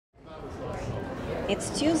It's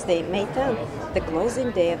Tuesday, May 10th, the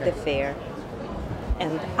closing day of the fair.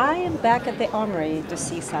 And I am back at the Armory to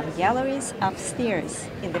see some galleries upstairs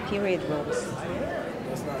in the period rooms.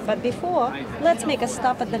 But before, let's make a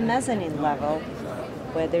stop at the mezzanine level,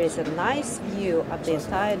 where there is a nice view of the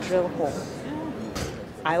entire drill hall.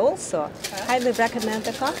 I also highly recommend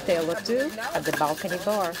a cocktail or two at the balcony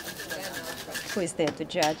bar. Who is there to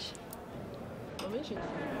judge?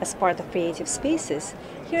 As part of Creative Spaces,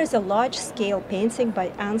 here's a large-scale painting by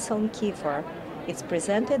Anselm Kiefer. It's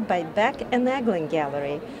presented by Beck and Eggeling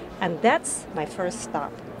Gallery, and that's my first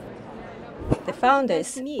stop. The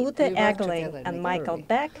founders, Ute Eggeling and Michael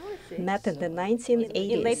Beck, met in the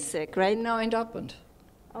 1980s. In Leipzig, right? No, in Dortmund.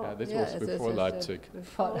 Yeah, this was before Leipzig.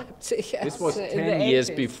 Before Leipzig, yes. This was 10 years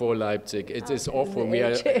before Leipzig. It is awful. We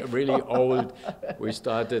are really old. We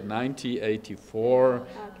started 1984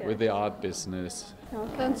 with the art business.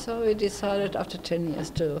 And so we decided after 10 years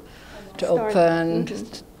to open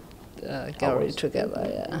a gallery together.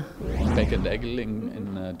 Yeah. Beck and Eggeling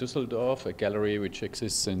in Düsseldorf, a gallery which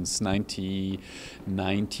exists since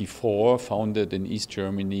 1994, founded in East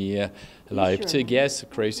Germany, Leipzig. Yes, a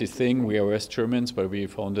crazy thing. We are West Germans, but we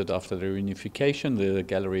founded after the reunification the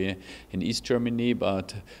gallery in East Germany,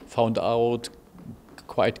 but found out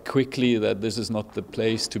quite quickly that this is not the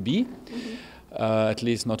place to be. At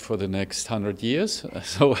least not for the next 100 years.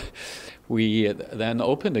 So we then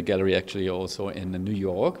opened a gallery actually also in New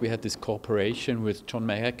York. We had this cooperation with John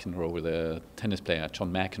McEnroe, the tennis player,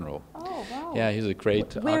 John McEnroe. Oh, wow. Yeah, he's a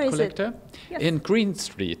great Where art is collector. Yes. In Green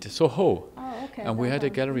Street, Soho. Oh, okay. And we had a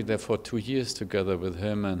gallery there for 2 years together with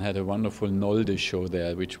him and had a wonderful Nolde show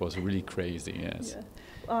there, which was really crazy, yes. Yeah.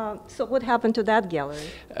 So what happened to that gallery?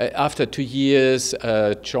 After 2 years,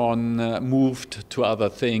 John moved to other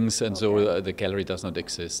things, and so the gallery does not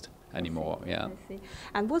exist anymore. Yeah. I see.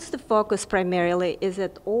 And what's the focus primarily? Is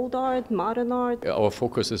it old art, modern art? Our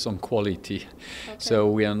focus is on quality. So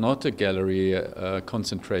we are not a gallery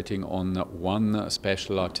concentrating on one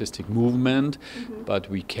special artistic movement, but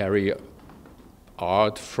we carry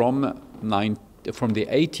art from the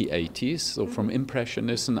 80s, so from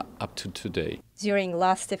Impressionism up to today. During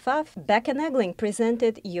last TEFAF, Beck and Eggeling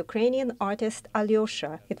presented Ukrainian artist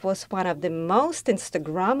Alyosha. It was one of the most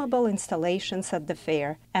Instagrammable installations at the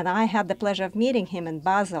fair, and I had the pleasure of meeting him in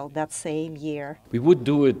Basel that same year. We would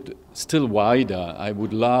do it still wider. I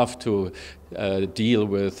would love to deal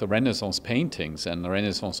with Renaissance paintings and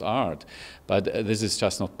Renaissance art, but this is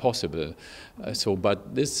just not possible.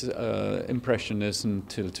 But this Impressionism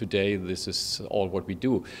till today, this is all what we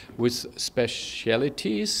do, with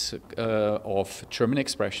specialities of German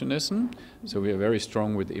Expressionism. So we are very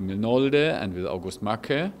strong with Emil Nolde and with August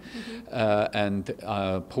Macke. And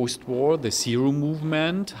post-war, the Zero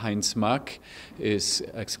movement, Heinz Mack, is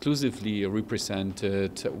exclusively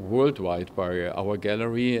represented worldwide by our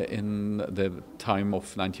gallery in the time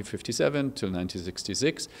of 1957 till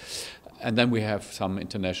 1966. And then we have some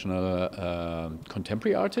international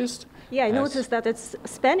contemporary artists. Yeah, I noticed that it's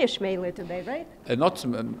Spanish mainly today, right?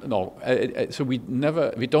 So we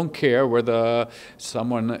don't care whether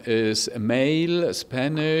someone is a male,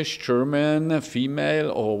 Spanish, German,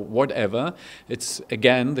 female, or whatever. It's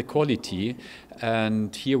again the quality.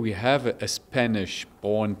 And here we have a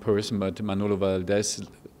Spanish-born person, but Manolo Valdés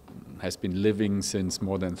has been living since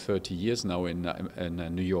more than 30 years now in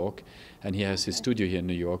New York, and he has his studio here in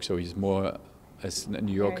New York, so he's more a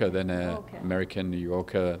New Yorker than an American New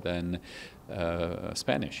Yorker than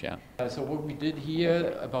Spanish, yeah. So what we did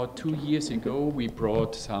here about 2 years ago, we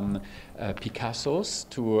brought some Picassos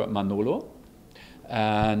to Manolo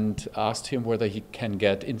and asked him whether he can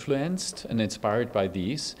get influenced and inspired by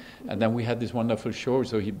these. And then we had this wonderful show.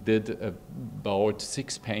 So he did about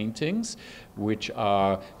 6 paintings, which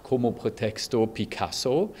are Cómo, pretexto,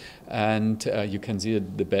 Picasso. And you can see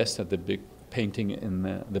the best at the big painting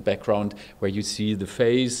in the background, where you see the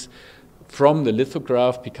face from the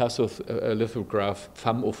lithograph, Picasso's lithograph,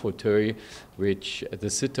 Femme au fauteuil, which the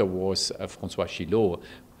sitter was François-Xavier,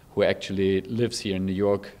 who actually lives here in New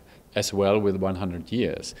York as well with 100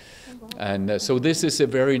 years. And so this is a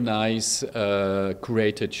very nice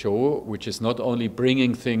curated show, which is not only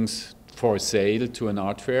bringing things for sale to an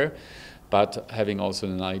art fair, but having also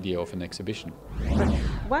an idea of an exhibition.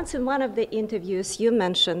 Once in one of the interviews, you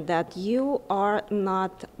mentioned that you are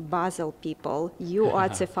not Basel people, you are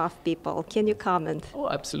TEFAF people. Can you comment? Oh,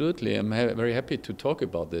 absolutely. I'm very happy to talk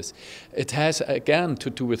about this. It has, again, to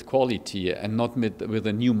do with quality and not with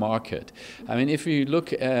a new market. I mean, if you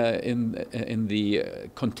look in the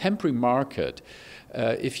contemporary market,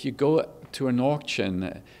 if you go to an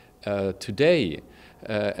auction today,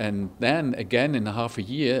 and then again in half a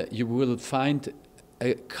year, you will find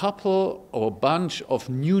a couple or a bunch of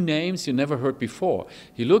new names you never heard before.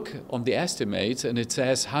 You look on the estimates and it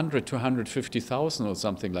says 100 to 150,000 or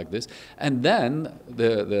something like this, and then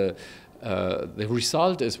the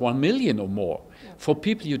result is 1 million or more. For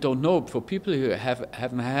people you don't know, for people who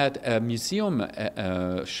haven't had a museum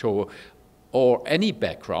show or any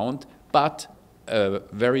background, but a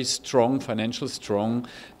very strong, financial strong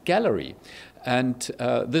gallery. And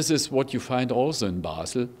this is what you find also in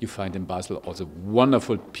Basel. You find in Basel also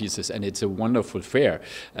wonderful pieces, and it's a wonderful fair.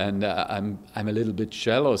 And I'm a little bit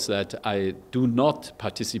jealous that I do not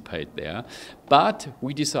participate there. But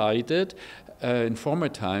we decided in former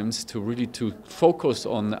times to really focus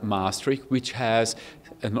on Maastricht, which has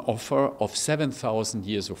an offer of 7,000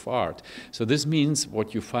 years of art. So this means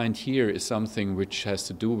what you find here is something which has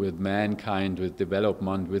to do with mankind, with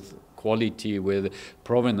development, with quality, with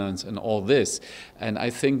provenance and all this. And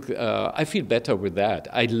I think I feel better with that.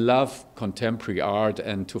 I love contemporary art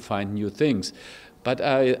and to find new things. But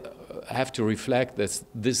I have to reflect that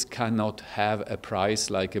this cannot have a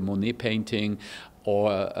price like a Monet painting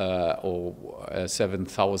or a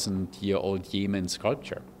 7,000-year-old Yemen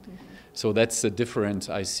sculpture. So that's the difference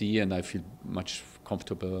I see, and I feel much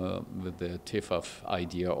comfortable with the TEFAF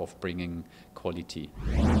idea of bringing quality.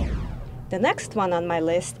 The next one on my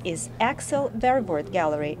list is Axel Vervoordt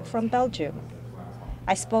Gallery from Belgium.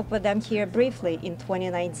 I spoke with them here briefly in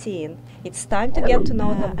 2019. It's time to get to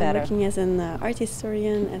know them better. I'm working as an art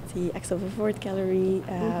historian at the Axel Vervoordt Gallery.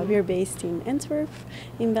 We're based in Antwerp,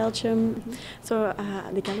 in Belgium. So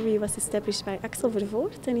the gallery was established by Axel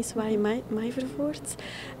Vervoordt and his wife Mai Vervoordt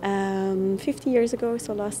 50 years ago.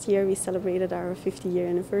 So last year we celebrated our 50-year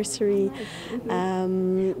anniversary.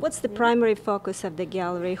 What's the primary focus of the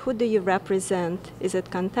gallery? Who do you represent? Is it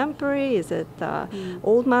contemporary? Is it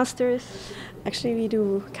old masters? Actually, we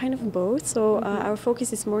do kind of both. So our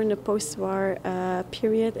focus is more in the post-war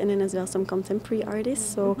period, and then as well some contemporary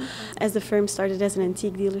artists. So as the firm started as an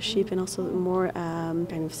antique dealership and also more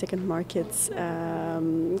kind of second markets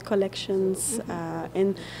collections.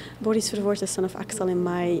 And Boris Vervoordt, the son of Axel and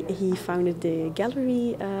Mai, he founded the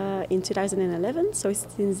gallery in 2011. So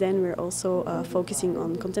since then we're also focusing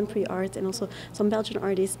on contemporary art and also some Belgian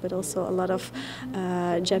artists, but also a lot of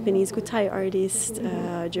Japanese Gutai artists,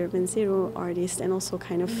 German Zero artists, and also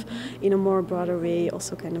kind of in a more broader way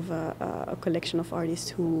also kind of a collection of artists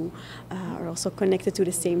who are also connected to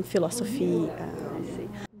the same philosophy.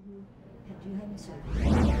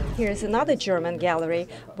 Here's another German gallery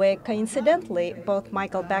where coincidentally both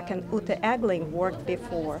Michael Beck and Ute Eggeling worked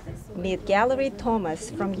before. Meet Galerie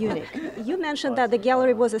Thomas from Munich. You mentioned that the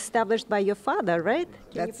gallery was established by your father, right?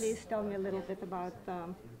 Can you please tell me a little bit about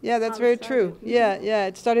Yeah, that's very true. Yeah.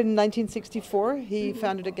 It started in 1964. He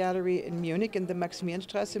founded a gallery in Munich in the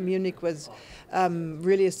Maximilianstrasse. Munich was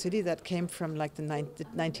really a city that came from like the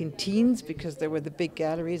 19-teens because there were the big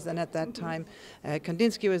galleries. And at that time,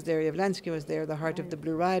 Kandinsky was there, Javlansky was there, the Heart of the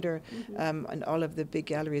Blue Rider, and all of the big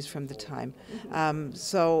galleries from the time.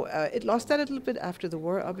 So it lost that a little bit after the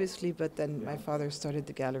war, obviously, but then my father started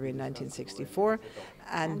the gallery in 1964.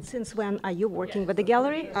 And since when are you working with the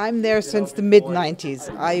gallery? I'm there since the mid-90s.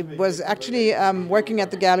 I was actually working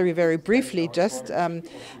at the gallery very briefly just,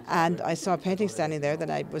 and I saw a painting standing there that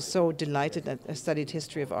I was so delighted at. I studied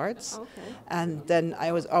history of arts, and then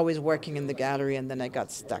I was always working in the gallery, and then I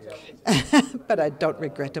got stuck. But I don't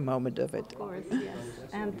regret a moment of it. Of course, yes.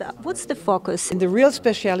 And what's the focus? The real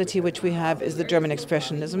speciality which we have is the German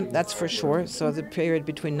Expressionism, that's for sure. So the period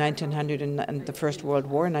between 1900 and the First World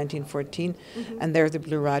War, 1914, and there the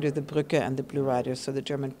Blue Rider, the Brücke, and the Blue Rider. So the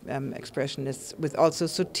German Expressionists with also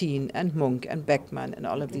Soutine and Munch and Beckmann and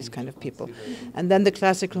all of these kind of people. And then the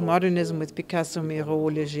classical modernism with Picasso, Miro,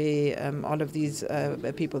 Léger, all of these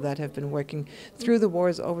people that have been working through the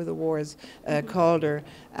wars, over the wars, Calder,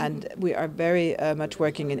 and we are very much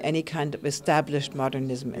working in any kind of established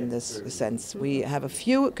modernism in this sense. We have a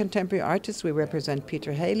few contemporary artists. We represent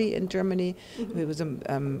Peter Haley in Germany, who was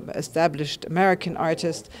an established American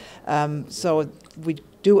artist. So we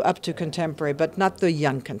do up to contemporary, but not the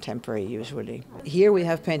young contemporary usually. Here we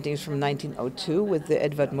have paintings from 1902 with the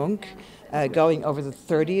Edvard Munch, going over the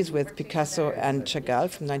 30s with Picasso and Chagall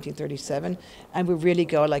from 1937, and we really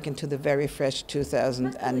go like into the very fresh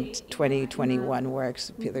 2020, 21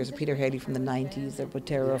 works. There's a Peter Haley from the 90s, a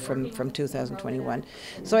Botero from 2021.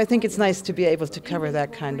 So I think it's nice to be able to cover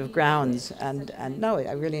that kind of grounds, and no,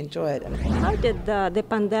 I really enjoy it. How did the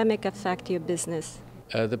pandemic affect your business?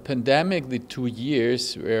 The pandemic, the 2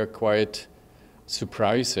 years were quite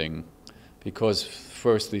surprising because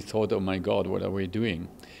first we thought, oh my God, what are we doing?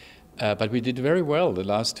 But we did very well. The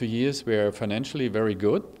last 2 years were financially very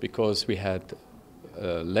good because we had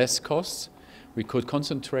less costs. we could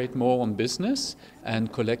concentrate more on business,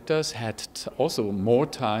 and collectors had also more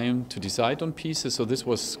time to decide on pieces, so this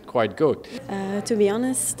was quite good. To be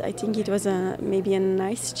honest, I think it was maybe a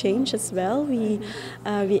nice change as well. We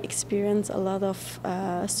experienced a lot of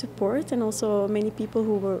support, and also many people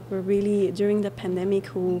who were really, during the pandemic,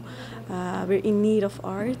 who were in need of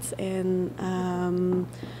art, and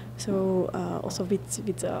so also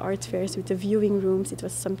with the art fairs, with the viewing rooms, it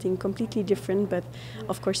was something completely different, but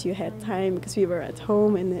of course you had time because we were at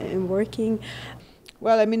home and working.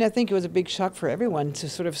 Well, I mean, I think it was a big shock for everyone to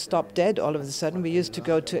sort of stop dead all of a sudden. We used to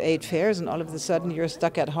go to 8 fairs and all of a sudden you're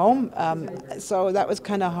stuck at home. So that was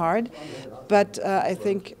kind of hard. But I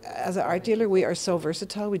think as an art dealer, we are so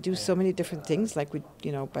versatile. We do so many different things, like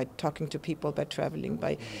by talking to people, by traveling,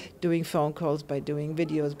 by doing phone calls, by doing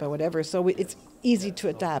videos, by whatever. So it's easy to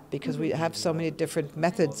adapt because we have so many different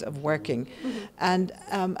methods of working. And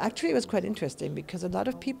actually it was quite interesting because a lot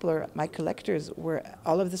of people, my collectors, were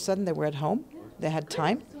all of a sudden they were at home. They had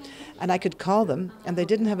time, and I could call them, and they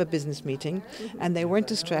didn't have a business meeting, and they weren't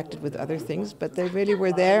distracted with other things, but they really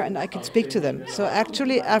were there, and I could speak to them. So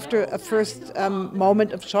actually, after a first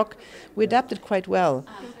moment of shock, we adapted quite well,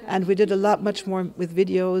 and we did much more with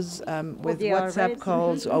videos, with WhatsApp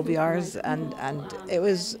calls, OVRs, and it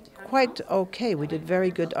was quite okay. We did very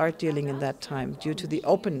good art dealing in that time due to the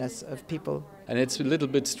openness of people. And it's a little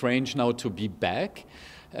bit strange now to be back.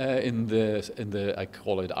 In the I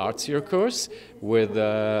call it art circus with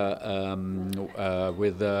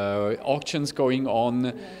auctions going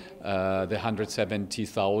on, the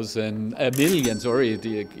 170,000 million. Sorry,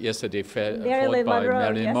 yesterday fought by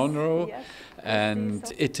Marilyn Monroe. Yes. And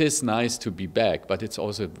it is nice to be back, but it's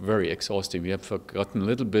also very exhausting. We have forgotten a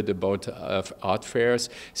little bit about art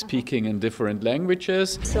fairs, speaking in different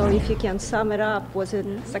languages. So if you can sum it up, was it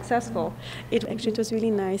successful? It was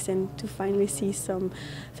really nice, and to finally see some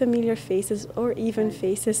familiar faces, or even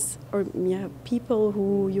faces or people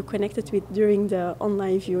who you connected with during the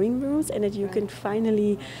online viewing rooms, and that you can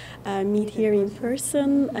finally meet here in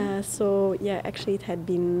person. So actually it had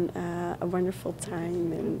been a wonderful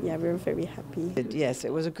time, and we were very happy. Yes,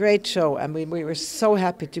 it was a great show, and we were so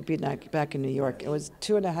happy to be back in New York. It was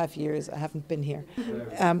 2.5 years I haven't been here.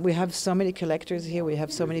 We have so many collectors here, we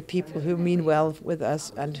have so many people who mean well with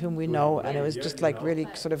us and whom we know, and it was just like really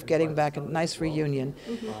sort of getting back, a nice reunion.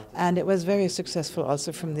 And it was very successful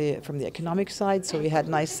also from the economic side, so we had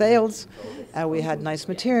nice sales, we had nice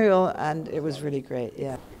material, and it was really great,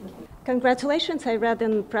 yeah. Congratulations, I read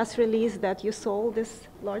in the press release that you sold this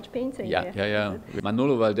large painting. Yeah.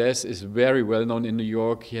 Manolo Valdés is very well known in New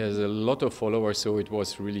York. He has a lot of followers, so it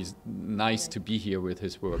was really nice to be here with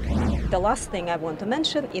his work. The last thing I want to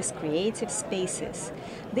mention is creative spaces.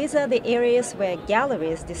 These are the areas where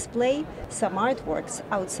galleries display some artworks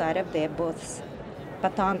outside of their booths.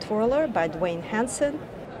 Baton Twirler by Dwayne Hansen,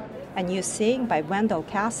 a new Seeing by Wendell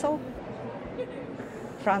Castle,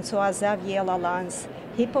 François-Xavier Lalanne's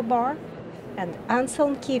Hippo Bar, and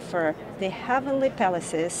Anselm Kiefer, The Heavenly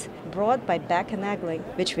Palaces, brought by Beck and Eggeling,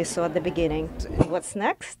 which we saw at the beginning. What's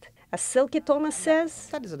next? As Silke Thomas says,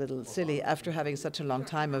 that is a little silly after having such a long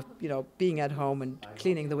time of being at home and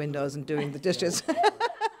cleaning the windows and doing the dishes.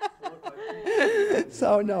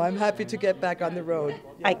 So no, I'm happy to get back on the road.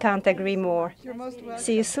 I can't agree more. You're most welcome.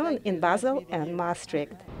 See you soon in Basel and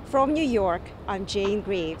Maastricht. From New York, I'm Jane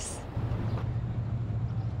Graves.